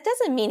 that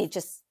doesn't mean he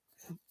just,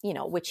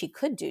 which he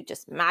could do,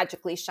 just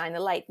magically shine the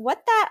light.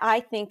 What that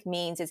I think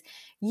means is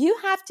you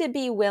have to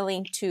be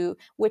willing to,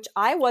 which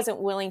I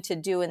wasn't willing to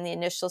do in the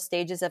initial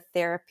stages of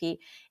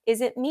therapy,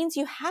 is it means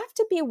you have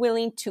to be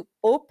willing to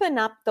open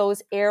up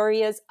those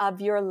areas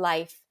of your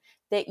life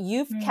that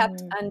you've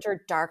kept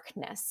under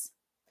darkness.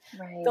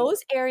 Right.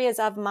 Those areas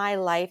of my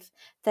life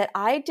that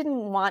I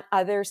didn't want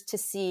others to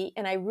see,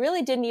 and I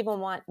really didn't even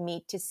want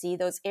me to see,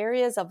 those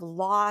areas of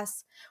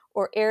loss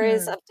or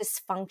areas of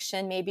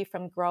dysfunction, maybe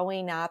from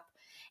growing up,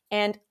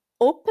 and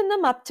open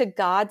them up to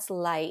God's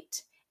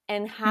light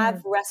and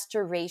have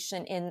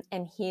restoration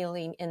and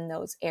healing in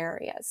those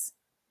areas.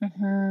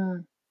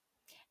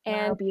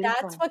 And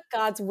that's what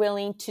God's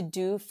willing to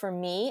do for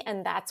me.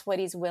 And that's what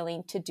he's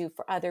willing to do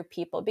for other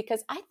people.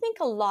 Because I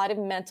think a lot of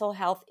mental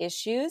health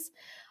issues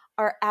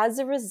are as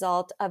a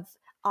result of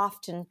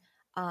often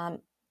a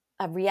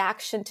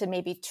reaction to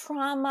maybe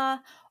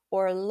trauma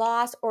or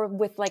loss, or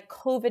with like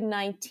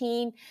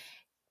COVID-19,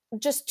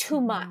 just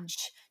too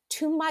much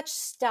too much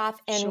stuff,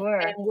 and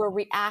Sure. we're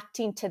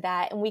reacting to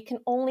that, and we can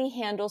only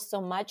handle so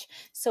much.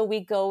 So we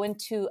go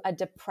into a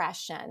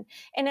depression.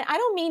 And I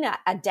don't mean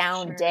a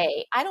down Sure.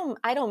 day. I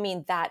don't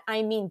mean that.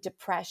 I mean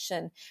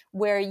depression,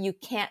 where you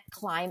can't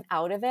climb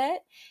out of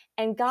it.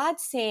 And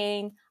God's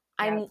saying,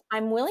 Yeah.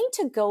 I'm willing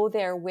to go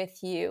there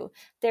with you.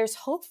 There's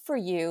hope for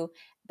you,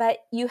 but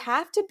you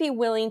have to be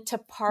willing to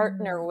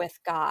partner with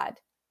God.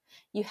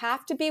 You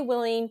have to be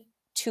willing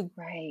to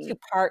Right.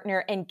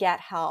 partner and get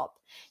help.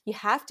 You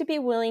have to be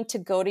willing to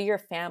go to your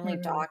family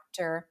Mhm.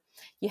 doctor.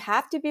 You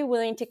have to be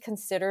willing to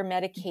consider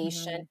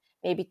medication, Mhm.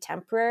 maybe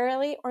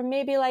temporarily, or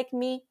maybe like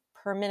me,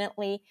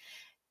 permanently.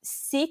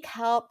 Seek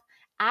help.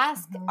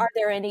 Ask, Mhm. are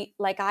there any,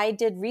 like I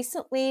did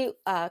recently,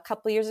 a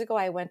couple of years ago,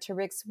 I went to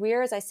Rick's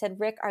Weirs. I said,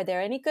 Rick, are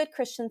there any good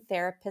Christian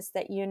therapists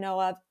that you know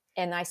of?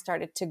 And I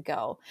started to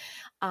go.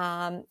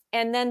 And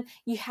then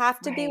you have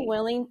to be Right.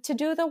 willing to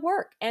do the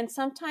work. And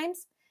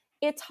sometimes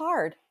it's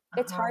hard.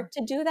 It's Uh-huh. hard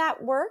to do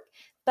that work.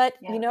 But,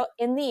 Yeah.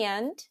 in the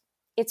end,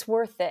 it's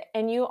worth it.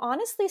 And you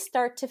honestly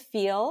start to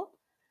feel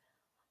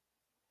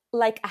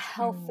like a Mm.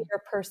 healthier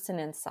person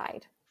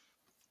inside.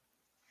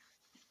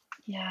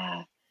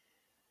 Yeah.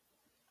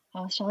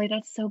 Oh, Shelley,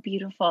 that's so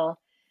beautiful.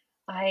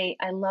 I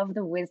love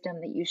the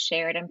wisdom that you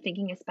shared. I'm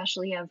thinking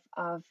especially of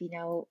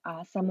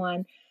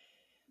someone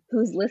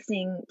who's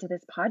listening to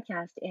this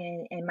podcast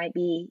and might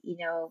be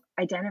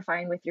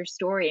identifying with your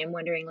story and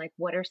wondering like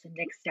what are some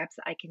next steps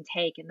that I can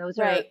take, and those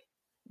are Right.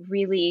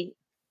 really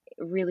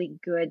really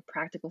good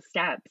practical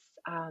steps,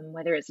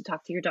 whether it's to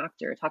talk to your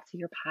doctor, talk to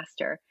your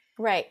pastor,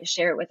 Right.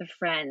 share it with a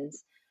friend,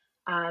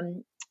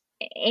 um,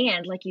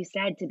 and like you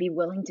said, to be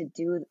willing to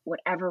do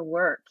whatever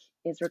work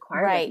is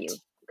required of Right. you,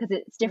 because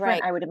it's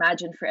different, Right. I would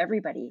imagine, for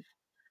everybody.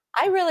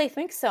 I really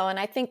think so. And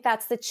I think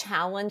that's the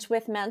challenge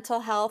with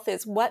mental health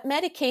is what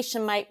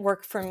medication might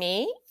work for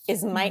me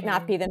might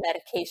not Hmm. be the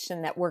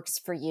medication that works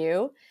for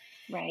you.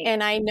 Right.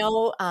 And I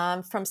know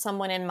from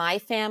someone in my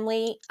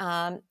family,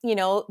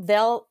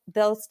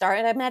 they'll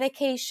start a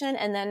medication,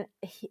 and then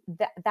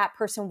that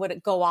person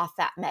would go off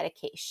that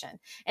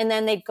medication, and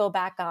then they'd go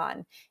back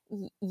on.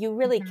 You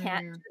really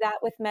can't Hmm. do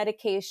that with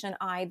medication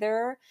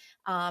either.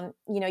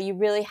 You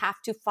really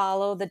have to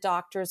follow the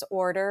doctor's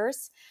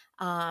orders.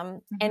 Hmm.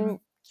 And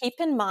keep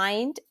in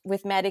mind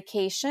with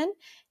medication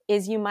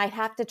is you might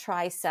have to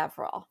try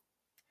several,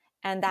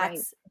 and Right.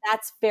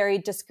 that's very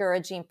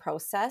discouraging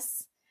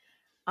process.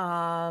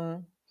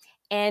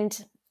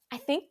 And I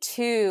think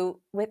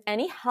too, with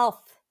any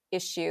health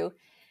issue,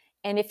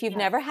 and if you've Yeah.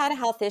 never had a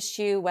health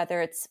issue,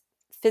 whether it's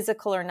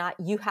physical or not,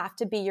 you have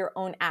to be your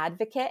own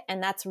advocate.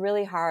 And that's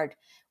really hard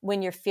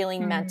when you're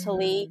feeling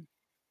mentally Mm.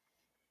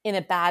 in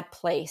a bad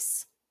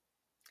place.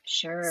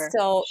 Sure.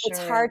 So it's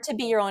Sure. hard to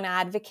be your own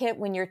advocate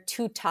when you're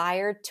too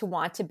tired to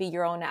want to be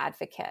your own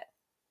advocate.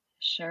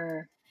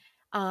 Sure.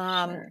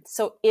 Sure.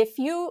 So if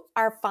you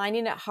are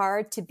finding it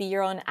hard to be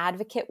your own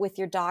advocate with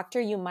your doctor,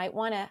 you might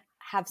want to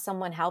have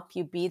someone help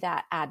you be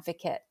that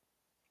advocate,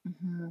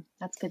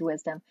 That's good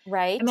wisdom. I'm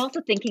right? also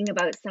thinking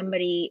about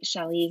somebody,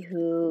 Shelley,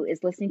 who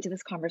is listening to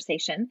this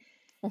conversation,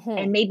 and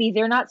Hmm. maybe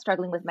they're not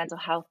struggling with mental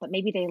health, but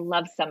maybe they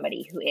love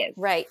somebody who is.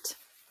 Right.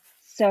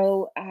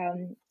 So,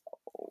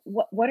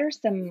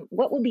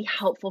 what would be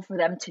helpful for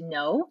them to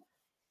know,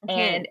 Hmm.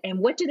 and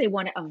what do they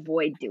want to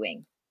avoid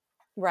doing?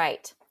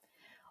 Right.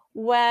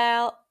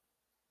 Well,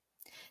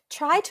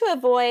 try to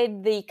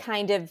avoid the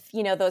kind of,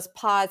 those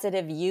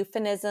positive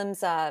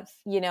euphemisms of,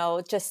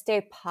 just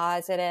stay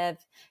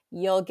positive.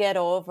 You'll get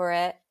over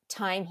it.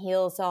 Time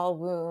heals all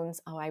wounds.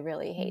 Oh, I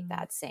really hate Mm.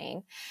 that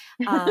saying.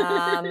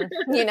 Um,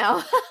 you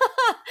know,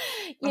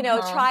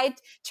 Uh-huh.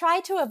 try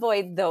to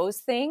avoid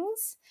those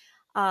things.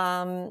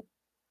 Um,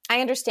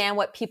 I understand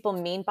what people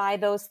mean by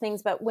those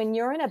things, but when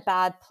you're in a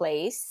bad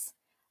place,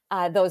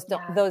 Yeah.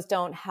 those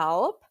don't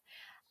help.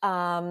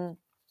 Um,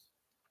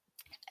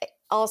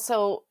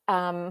 Also,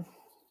 I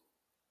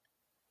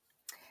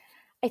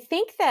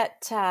think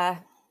that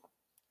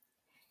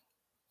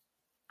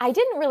I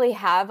didn't really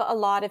have a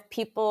lot of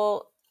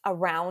people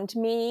around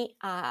me,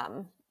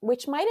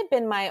 which might have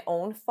been my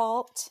own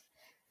fault.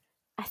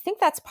 I think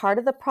that's part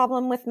of the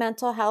problem with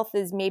mental health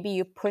is maybe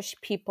you push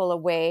people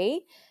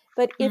away.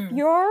 But Hmm.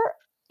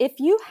 if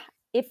you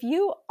if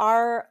you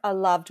are a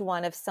loved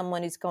one of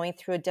someone who's going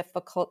through a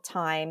difficult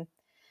time,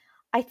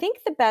 I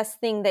think the best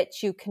thing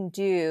that you can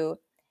do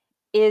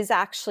is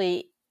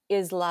actually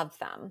is love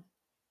them,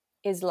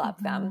 is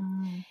love them.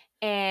 Hmm.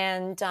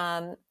 And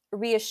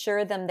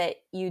reassure them that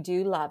you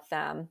do love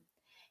them,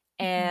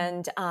 Hmm.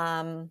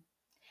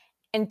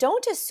 and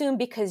don't assume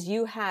because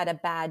you had a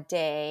bad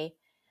day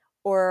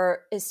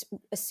or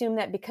assume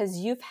that because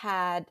you've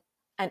had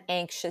an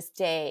anxious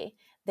day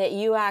that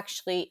you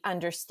actually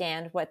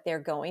understand what they're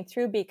going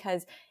through,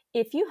 because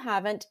if you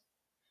haven't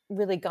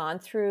really gone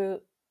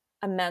through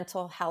a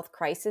mental health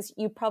crisis,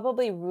 you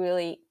probably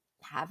really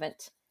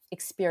haven't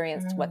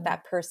experienced what Mm.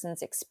 that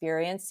person's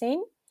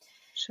experiencing.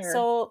 Sure.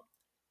 So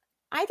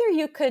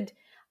you could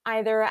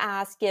either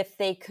ask if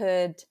they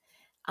could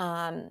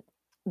um,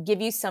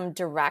 give you some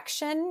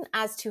direction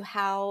as to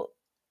how,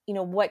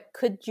 what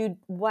could you,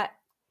 what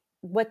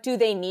what do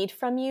they need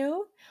from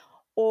you,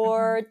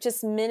 or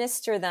just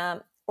minister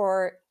them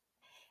or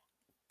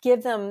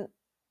give them,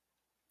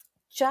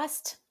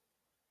 just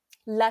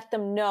let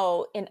them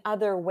know in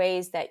other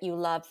ways that you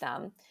love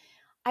them.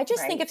 I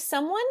just think Right. if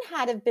someone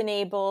had have been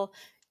able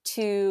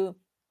to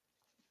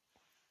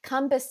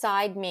come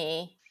beside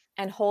me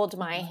and hold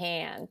my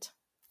hand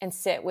and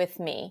sit with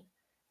me,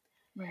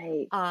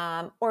 Right.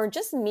 or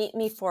just meet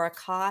me for a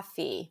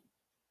coffee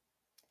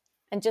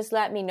and just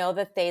let me know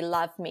that they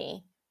love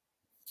me.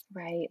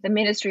 Right. The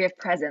ministry of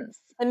presence.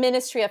 The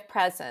ministry of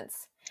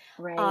presence.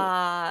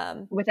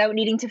 Right. Without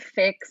needing to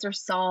fix or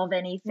solve Right.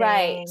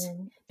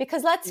 anything.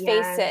 Because let's face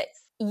Yes. it,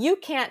 you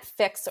can't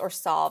fix or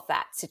solve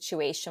that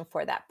situation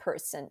for that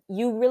person.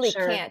 You really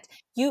Sure. can't.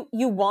 You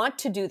want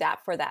to do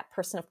that for that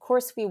person. Of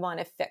course we want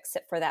to fix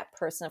it for that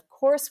person. Of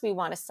course we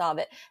want to solve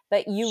it,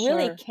 but you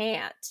really Sure.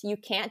 can't. You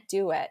can't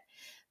do it.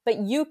 But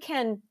you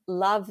can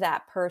love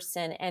that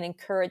person and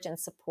encourage and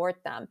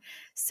support them.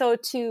 So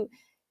to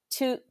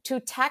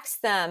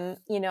text them,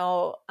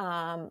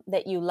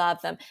 that you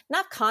love them,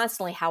 not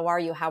constantly, how are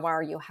you,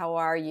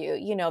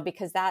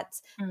 because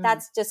that's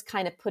just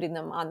kind of putting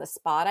them on the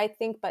spot, I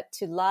think. But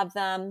to love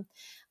them,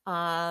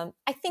 I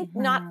think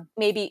not,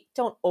 maybe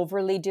don't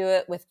overly do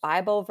it with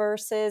Bible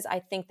verses.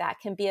 I think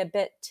that can be a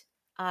bit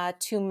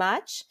too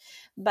much,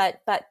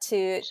 but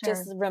to Sure.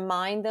 just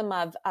remind them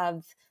of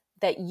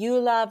that you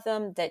love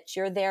them, that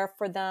you're there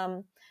for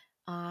them,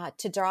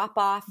 to drop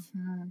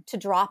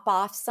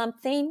off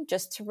something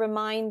just to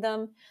remind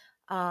them.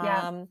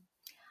 Yeah.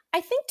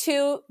 I think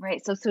too,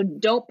 Right. So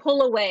don't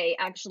pull away,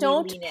 actually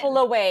don't lean pull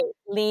in. away,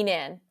 lean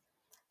in,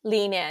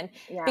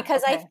 Yeah.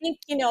 because I Okay. think,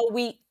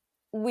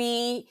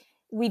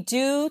 we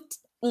do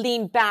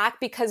lean back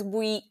because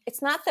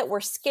it's not that we're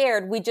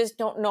scared. We just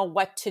don't know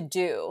what to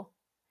do.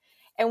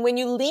 And when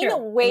you lean Sure.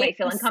 It away, might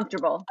feel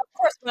uncomfortable. of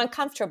course we're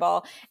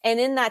uncomfortable. And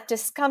in that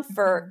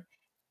discomfort,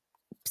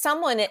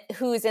 someone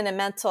who's in a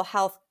mental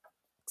health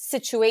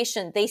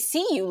situation, they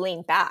see you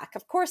lean back.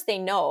 Of course they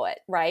know it,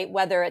 right?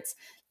 Whether it's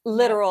Yeah.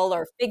 literal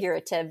or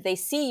figurative, they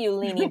see you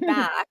leaning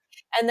back,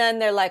 and then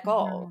they're like,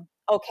 oh,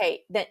 Mhm.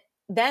 okay.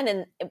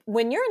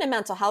 When you're in a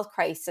mental health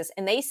crisis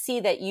and they see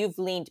that you've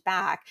leaned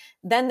back,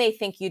 then they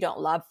think you don't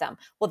love them.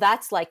 Well,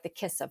 that's like the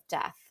kiss of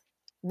death,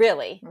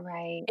 really.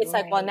 Right. It's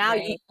like, well, Right. now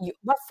Right.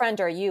 what friend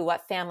are you?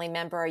 What family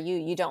member are you?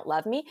 You don't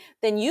love me.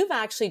 Then you've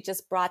actually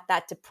just brought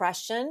that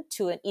depression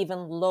to an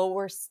even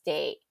lower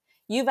state.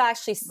 You've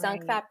actually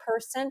sunk Right. that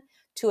person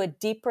to a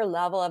deeper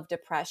level of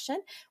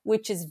depression,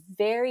 which is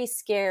very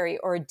scary,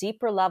 or a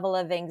deeper level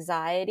of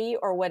anxiety,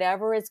 or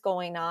whatever is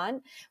going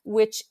on,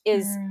 which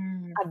is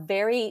Mm. a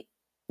very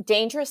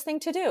dangerous thing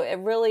to do. It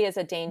really is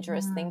a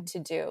dangerous thing Mhm. to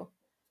do.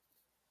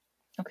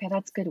 Okay,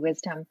 that's good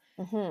wisdom.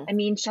 Hmm. I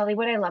mean, Shelley,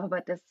 what I love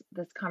about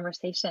this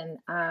conversation,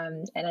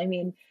 and I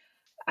mean,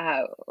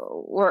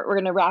 we're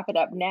going to wrap it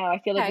up now. I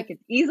feel like we Okay.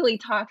 could easily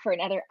talk for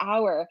another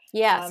hour,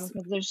 Yes.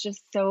 because there's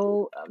just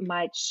so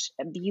much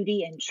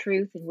beauty and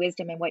truth and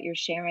wisdom in what you're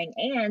sharing,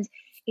 and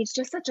it's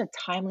just such a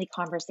timely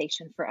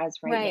conversation for us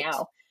right Right.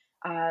 now,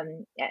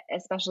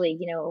 especially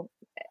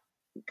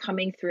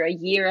coming through a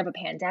year of a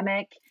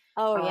pandemic,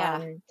 Oh, yeah.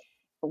 um,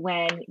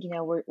 when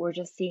we're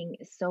just seeing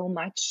so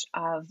much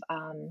of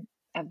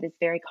this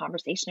very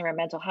conversation around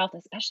mental health,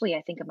 especially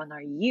I think among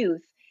our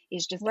youth,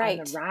 is just on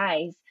the Right.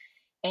 rise.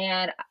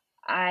 And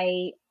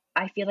I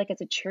I feel like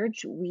as a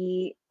church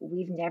we've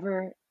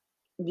never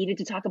needed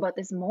to talk about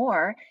this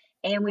more,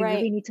 and we Right.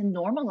 really need to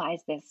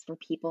normalize this for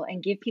people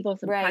and give people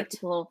some Right.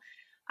 practical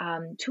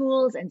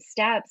tools and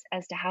steps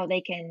as to how they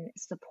can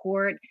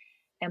support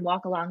and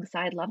walk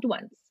alongside loved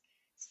ones.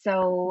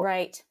 So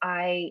Right.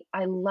 I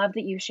love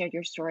that you shared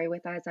your story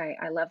with us.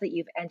 I love that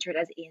you've entered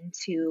us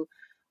into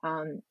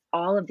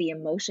all of the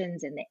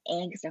emotions and the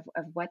angst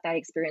of what that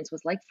experience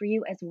was like for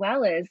you, as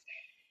well as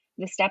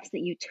the steps that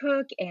you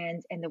took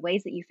and the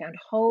ways that you found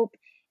hope,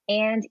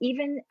 and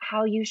even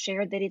how you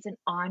shared that it's an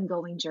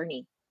ongoing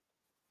journey.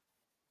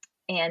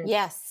 And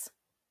Yes.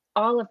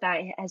 all of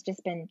that has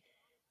just been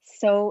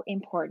so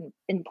important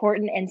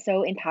and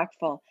so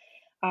impactful.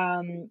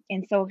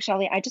 And so,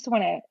 Shelley, I just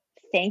want to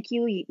thank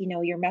you.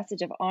 Your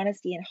message of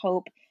honesty and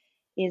hope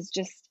is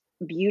just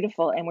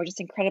beautiful, and we're just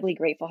incredibly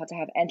grateful to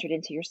have entered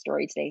into your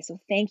story today. So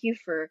thank you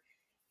for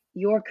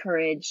your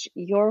courage,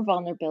 your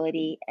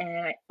vulnerability, and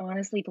I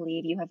honestly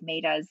believe you have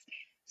made us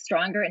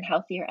stronger and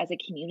healthier as a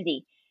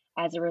community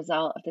as a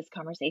result of this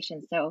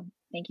conversation. So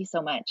thank you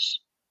so much.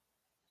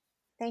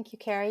 Thank you,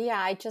 Carrie. Yeah,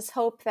 I just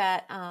hope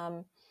that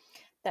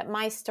that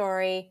my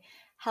story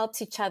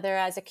helps each other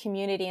as a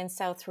community in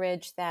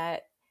Southridge.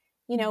 That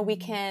we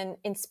Mhm. can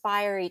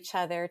inspire each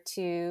other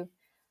to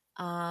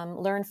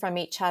learn from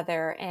each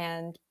other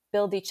and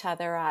build each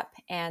other up,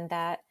 and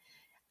that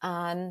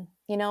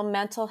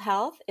mental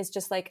health is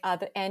just like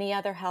any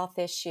other health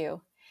issue,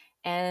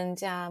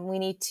 and we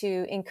need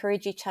to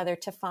encourage each other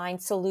to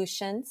find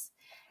solutions,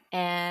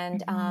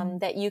 and Mhm.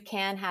 that you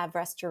can have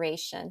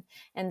restoration,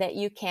 and that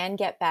you can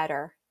get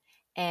better,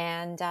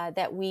 and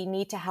that we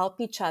need to help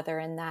each other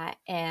in that,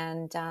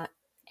 and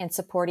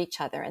support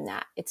each other in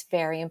that. It's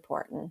very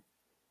important.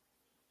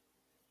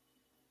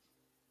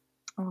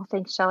 Oh,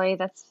 thanks, Shelley.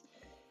 That's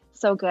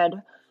so good.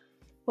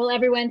 Well,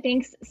 everyone,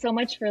 thanks so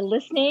much for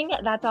listening.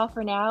 That's all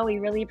for now. We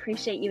really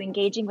appreciate you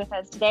engaging with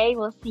us today.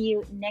 We'll see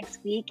you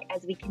next week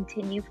as we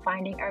continue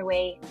finding our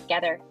way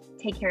together.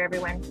 Take care,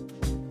 everyone.